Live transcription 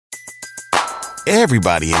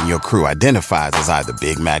Everybody in your crew identifies as either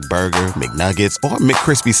Big Mac Burger, McNuggets, or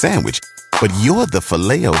McCrispy Sandwich. But you're the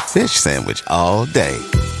Filet-O-Fish Sandwich all day.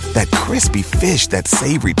 That crispy fish, that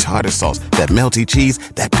savory tartar sauce, that melty cheese,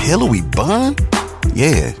 that pillowy bun.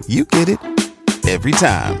 Yeah, you get it. Every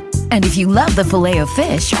time. And if you love the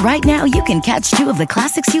Filet-O-Fish, right now you can catch two of the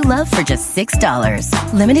classics you love for just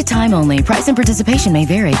 $6. Limited time only. Price and participation may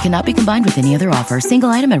vary. Cannot be combined with any other offer. Single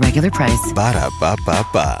item at regular price.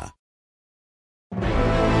 Ba-da-ba-ba-ba.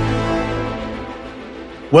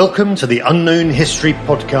 Welcome to the Unknown History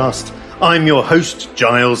Podcast. I'm your host,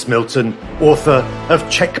 Giles Milton, author of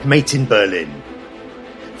Checkmate in Berlin.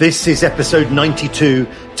 This is episode 92,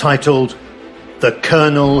 titled The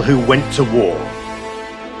Colonel Who Went to War.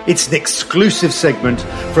 It's an exclusive segment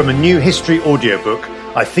from a new history audiobook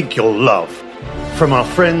I think you'll love, from our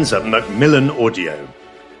friends at Macmillan Audio.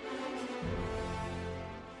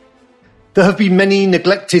 There have been many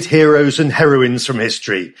neglected heroes and heroines from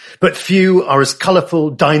history, but few are as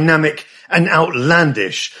colourful, dynamic and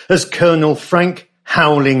outlandish as Colonel Frank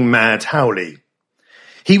Howling Mad Howley.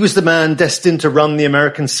 He was the man destined to run the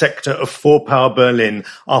American sector of four-power Berlin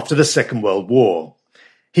after the Second World War.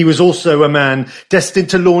 He was also a man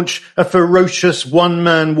destined to launch a ferocious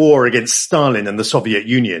one-man war against Stalin and the Soviet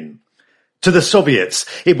Union. To the Soviets,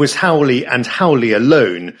 it was Howley and Howley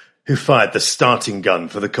alone who fired the starting gun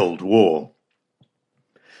for the Cold War.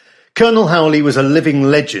 Colonel Howley was a living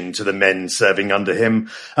legend to the men serving under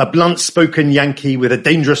him, a blunt-spoken Yankee with a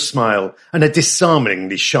dangerous smile and a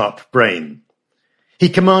disarmingly sharp brain. He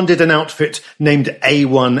commanded an outfit named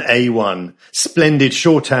A1A1, splendid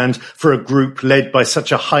shorthand for a group led by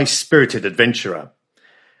such a high-spirited adventurer.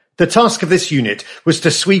 The task of this unit was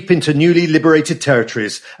to sweep into newly liberated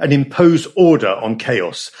territories and impose order on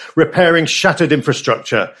chaos, repairing shattered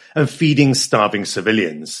infrastructure and feeding starving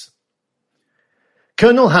civilians.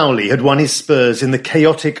 Colonel Howley had won his spurs in the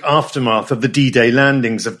chaotic aftermath of the D-Day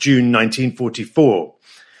landings of June 1944.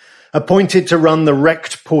 Appointed to run the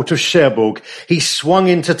wrecked port of Cherbourg, he swung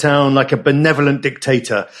into town like a benevolent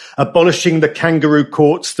dictator, abolishing the kangaroo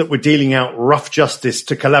courts that were dealing out rough justice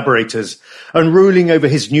to collaborators and ruling over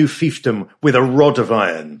his new fiefdom with a rod of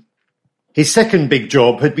iron. His second big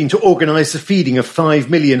job had been to organise the feeding of 5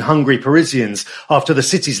 million hungry Parisians after the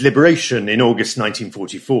city's liberation in August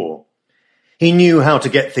 1944. He knew how to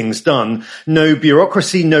get things done. No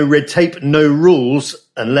bureaucracy, no red tape, no rules,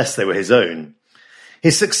 unless they were his own.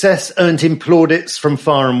 His success earned him plaudits from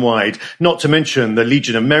far and wide, not to mention the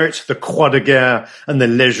Legion of Merit, the Croix de Guerre, and the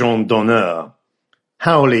Légion d'Honneur.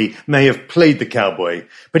 Howley may have played the cowboy,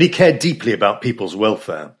 but he cared deeply about people's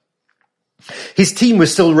welfare. His team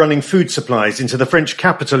was still running food supplies into the French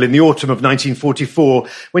capital in the autumn of 1944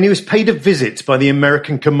 when he was paid a visit by the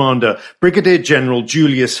American commander, Brigadier General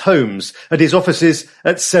Julius Holmes, at his offices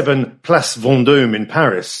at 7 Place Vendôme in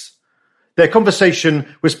Paris. Their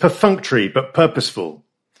conversation was perfunctory but purposeful.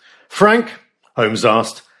 "Frank," Holmes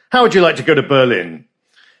asked, "how would you like to go to Berlin?"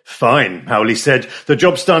 "Fine," Howley said. "The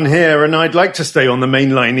job's done here and I'd like to stay on the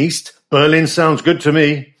main line east. Berlin sounds good to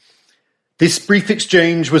me." This brief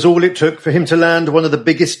exchange was all it took for him to land one of the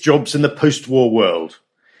biggest jobs in the post-war world.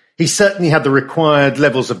 He certainly had the required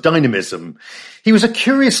levels of dynamism. He was a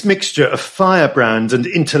curious mixture of firebrand and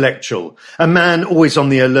intellectual, a man always on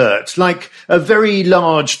the alert, like a very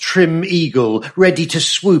large, trim eagle ready to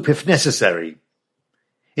swoop if necessary.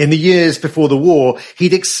 In the years before the war,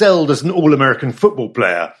 he'd excelled as an All-American football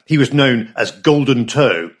player. He was known as Golden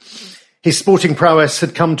Toe. His sporting prowess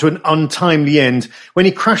had come to an untimely end when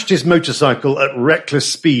he crashed his motorcycle at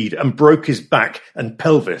reckless speed and broke his back and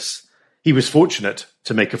pelvis. He was fortunate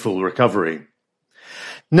to make a full recovery.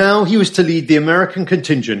 Now he was to lead the American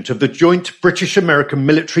contingent of the joint British-American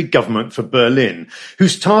military government for Berlin,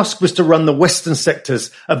 whose task was to run the western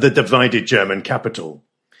sectors of the divided German capital.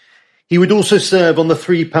 He would also serve on the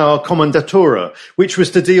three-power Kommandatura, which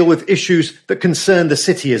was to deal with issues that concerned the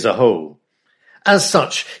city as a whole. As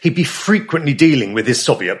such, he'd be frequently dealing with his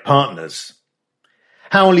Soviet partners.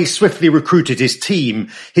 Howley swiftly recruited his team.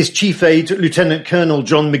 His chief aide, Lieutenant Colonel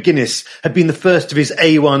John McGuinness, had been the first of his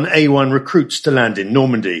A1A1 recruits to land in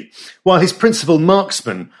Normandy, while his principal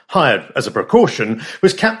marksman, hired as a precaution,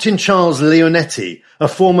 was Captain Charles Leonetti, a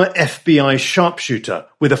former FBI sharpshooter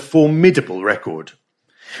with a formidable record.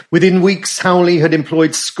 Within weeks, Howley had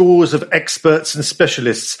employed scores of experts and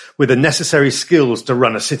specialists with the necessary skills to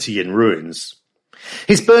run a city in ruins.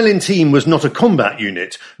 His Berlin team was not a combat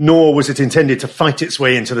unit, nor was it intended to fight its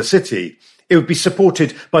way into the city. It would be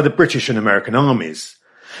supported by the British and American armies.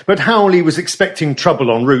 But Howley was expecting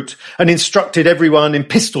trouble en route and instructed everyone in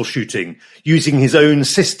pistol shooting, using his own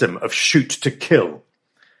system of shoot to kill.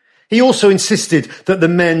 He also insisted that the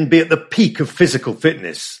men be at the peak of physical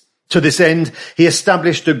fitness. To this end, he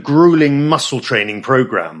established a grueling muscle training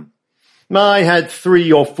program. I had 3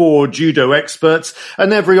 or 4 judo experts,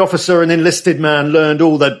 and every officer and enlisted man learned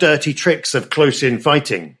all the dirty tricks of close-in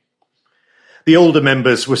fighting. The older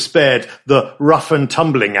members were spared the rough and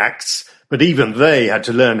tumbling acts, but even they had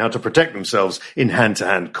to learn how to protect themselves in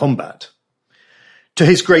hand-to-hand combat. To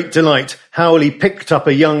his great delight, Howley picked up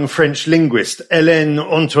a young French linguist, Hélène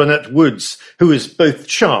Antoinette Woods, who was both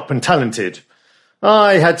sharp and talented.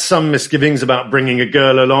 I had some misgivings about bringing a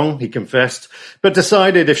girl along, he confessed, but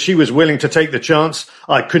decided if she was willing to take the chance,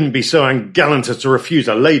 I couldn't be so ungallant as to refuse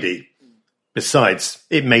a lady. Besides,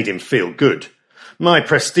 it made him feel good. My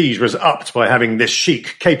prestige was upped by having this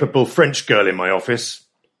chic, capable French girl in my office.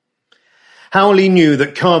 Howley knew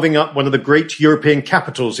that carving up one of the great European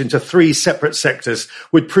capitals into 3 separate sectors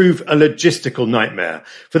would prove a logistical nightmare,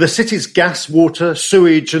 for the city's gas, water,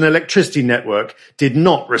 sewage and electricity network did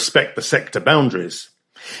not respect the sector boundaries.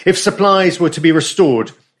 If supplies were to be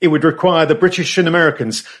restored, it would require the British and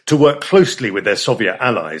Americans to work closely with their Soviet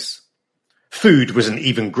allies. Food was an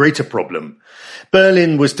even greater problem.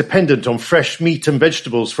 Berlin was dependent on fresh meat and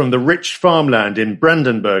vegetables from the rich farmland in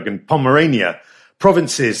Brandenburg and Pomerania,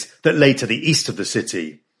 provinces that lay to the east of the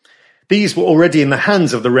city. These were already in the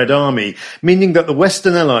hands of the Red Army, meaning that the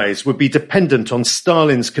Western Allies would be dependent on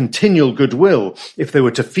Stalin's continual goodwill if they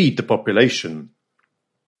were to feed the population.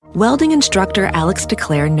 Welding instructor Alex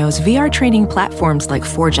DeClaire knows VR training platforms like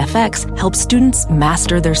Forge FX help students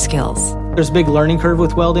master their skills. There's a big learning curve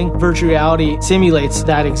with welding. Virtual reality simulates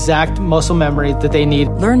that exact muscle memory that they need.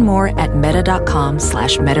 Learn more at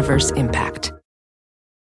meta.com/metaverseimpact.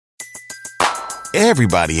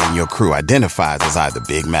 Everybody in your crew identifies as either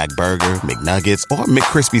Big Mac Burger, McNuggets, or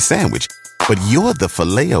McCrispy Sandwich. But you're the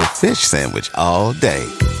Filet-O-Fish Sandwich all day.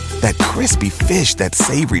 That crispy fish, that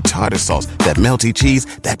savory tartar sauce, that melty cheese,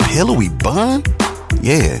 that pillowy bun.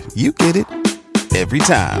 Yeah, you get it. Every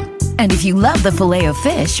time. And if you love the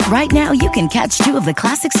Filet-O-Fish, right now you can catch 2 of the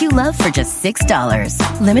classics you love for just $6.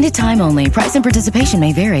 Limited time only. Price and participation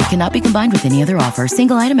may vary. Cannot be combined with any other offer.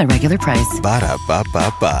 Single item at regular price.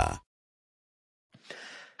 Ba-da-ba-ba-ba.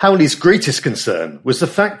 Howley's greatest concern was the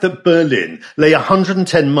fact that Berlin lay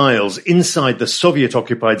 110 miles inside the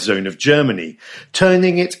Soviet-occupied zone of Germany,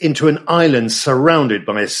 turning it into an island surrounded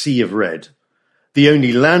by a sea of red. The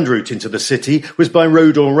only land route into the city was by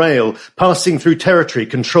road or rail, passing through territory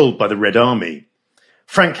controlled by the Red Army.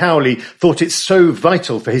 Frank Howley thought it so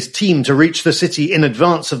vital for his team to reach the city in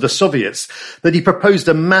advance of the Soviets that he proposed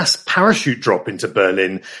a mass parachute drop into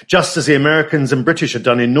Berlin, just as the Americans and British had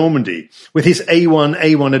done in Normandy, with his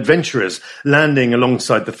A1 adventurers landing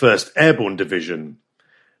alongside the 1st Airborne Division.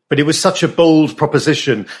 But it was such a bold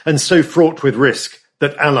proposition and so fraught with risk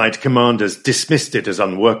that Allied commanders dismissed it as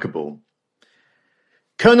unworkable.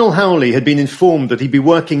 Colonel Howley had been informed that he'd be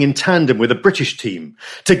working in tandem with a British team.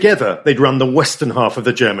 Together, they'd run the western half of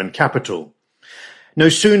the German capital. No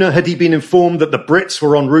sooner had he been informed that the Brits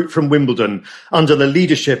were en route from Wimbledon under the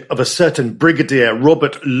leadership of a certain Brigadier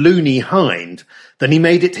Robert Looney Hind than he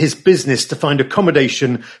made it his business to find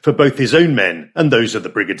accommodation for both his own men and those of the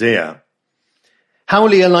Brigadier.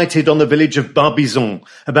 Howley alighted on the village of Barbizon,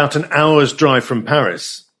 about an hour's drive from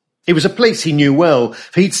Paris. It was a place he knew well,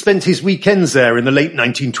 for he'd spent his weekends there in the late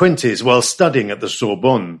 1920s while studying at the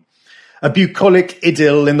Sorbonne. A bucolic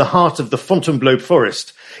idyll in the heart of the Fontainebleau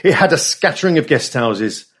forest, it had a scattering of guest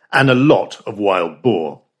houses and a lot of wild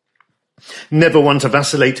boar. Never one to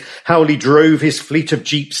vacillate, Howley drove his fleet of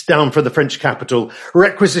jeeps down from the French capital,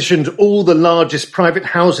 requisitioned all the largest private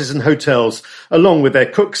houses and hotels, along with their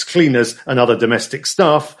cooks, cleaners and other domestic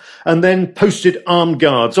staff, and then posted armed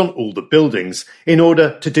guards on all the buildings in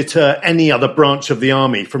order to deter any other branch of the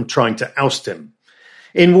army from trying to oust him.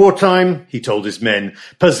 In wartime, he told his men,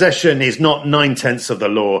 possession is not 9/10 of the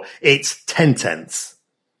law, it's 10/10.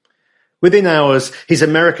 Within hours, his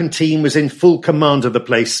American team was in full command of the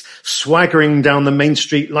place, swaggering down the main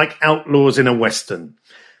street like outlaws in a western.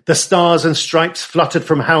 The stars and stripes fluttered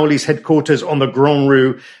from Howley's headquarters on the Grand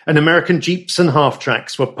Rue, and American jeeps and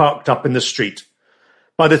half-tracks were parked up in the street.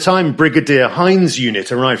 By the time Brigadier Hind's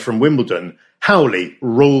unit arrived from Wimbledon, Howley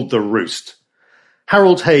ruled the roost.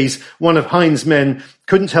 Harold Hayes, one of Hind's men,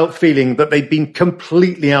 couldn't help feeling that they'd been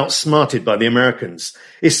completely outsmarted by the Americans,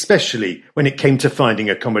 especially when it came to finding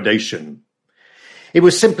accommodation. It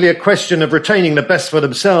was simply a question of retaining the best for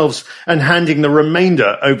themselves and handing the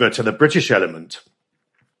remainder over to the British element.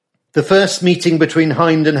 The first meeting between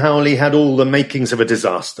Hind and Howley had all the makings of a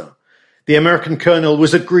disaster. The American colonel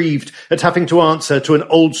was aggrieved at having to answer to an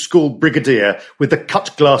old-school brigadier with the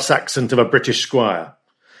cut-glass accent of a British squire.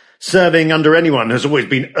 Serving under anyone has always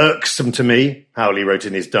been irksome to me, Howley wrote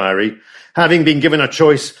in his diary. Having been given a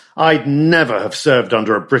choice, I'd never have served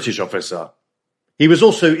under a British officer. He was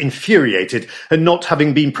also infuriated at not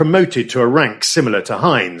having been promoted to a rank similar to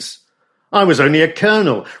Hines. I was only a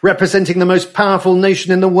colonel, representing the most powerful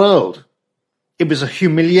nation in the world. It was a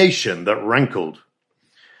humiliation that rankled.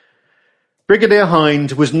 Brigadier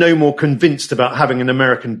Hind was no more convinced about having an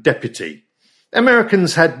American deputy.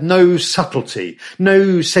 Americans had no subtlety,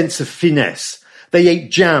 no sense of finesse. They ate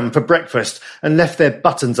jam for breakfast and left their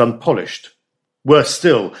buttons unpolished. Worse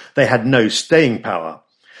still, they had no staying power.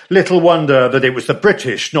 Little wonder that it was the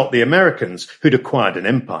British, not the Americans, who'd acquired an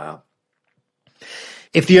empire.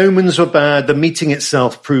 If the omens were bad, the meeting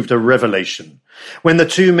itself proved a revelation. When the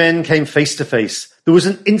two men came face to face, there was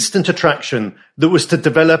an instant attraction that was to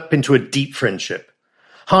develop into a deep friendship.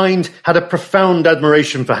 Hind had a profound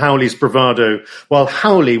admiration for Howley's bravado, while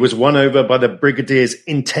Howley was won over by the brigadier's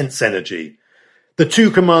intense energy. The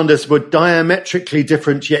two commanders were diametrically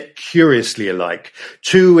different yet curiously alike,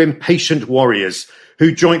 two impatient warriors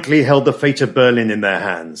who jointly held the fate of Berlin in their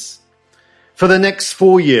hands. For the next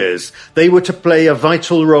 4 years, they were to play a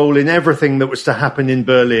vital role in everything that was to happen in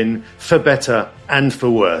Berlin, for better and for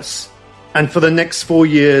worse. And for the next 4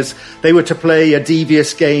 years, they were to play a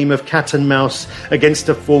devious game of cat and mouse against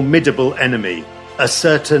a formidable enemy, a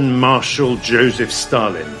certain Marshal Joseph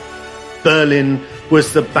Stalin. Berlin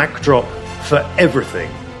was the backdrop for everything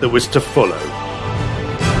that was to follow.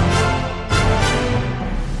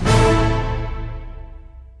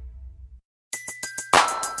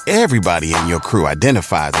 Everybody in your crew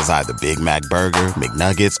identifies as either Big Mac Burger,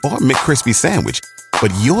 McNuggets, or McCrispy Sandwich.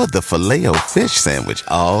 But you're the Filet-O-Fish Sandwich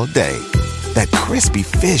all day. That crispy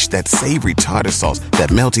fish, that savory tartar sauce, that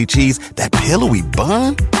melty cheese, that pillowy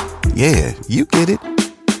bun. Yeah, you get it.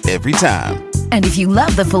 Every time. And if you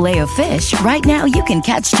love the Filet-O-Fish, right now you can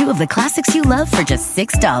catch two of the classics you love for just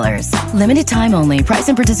 $6. Limited time only. Price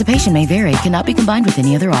and participation may vary. Cannot be combined with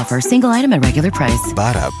any other offer. Single item at regular price.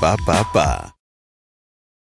 Ba-da-ba-ba-ba.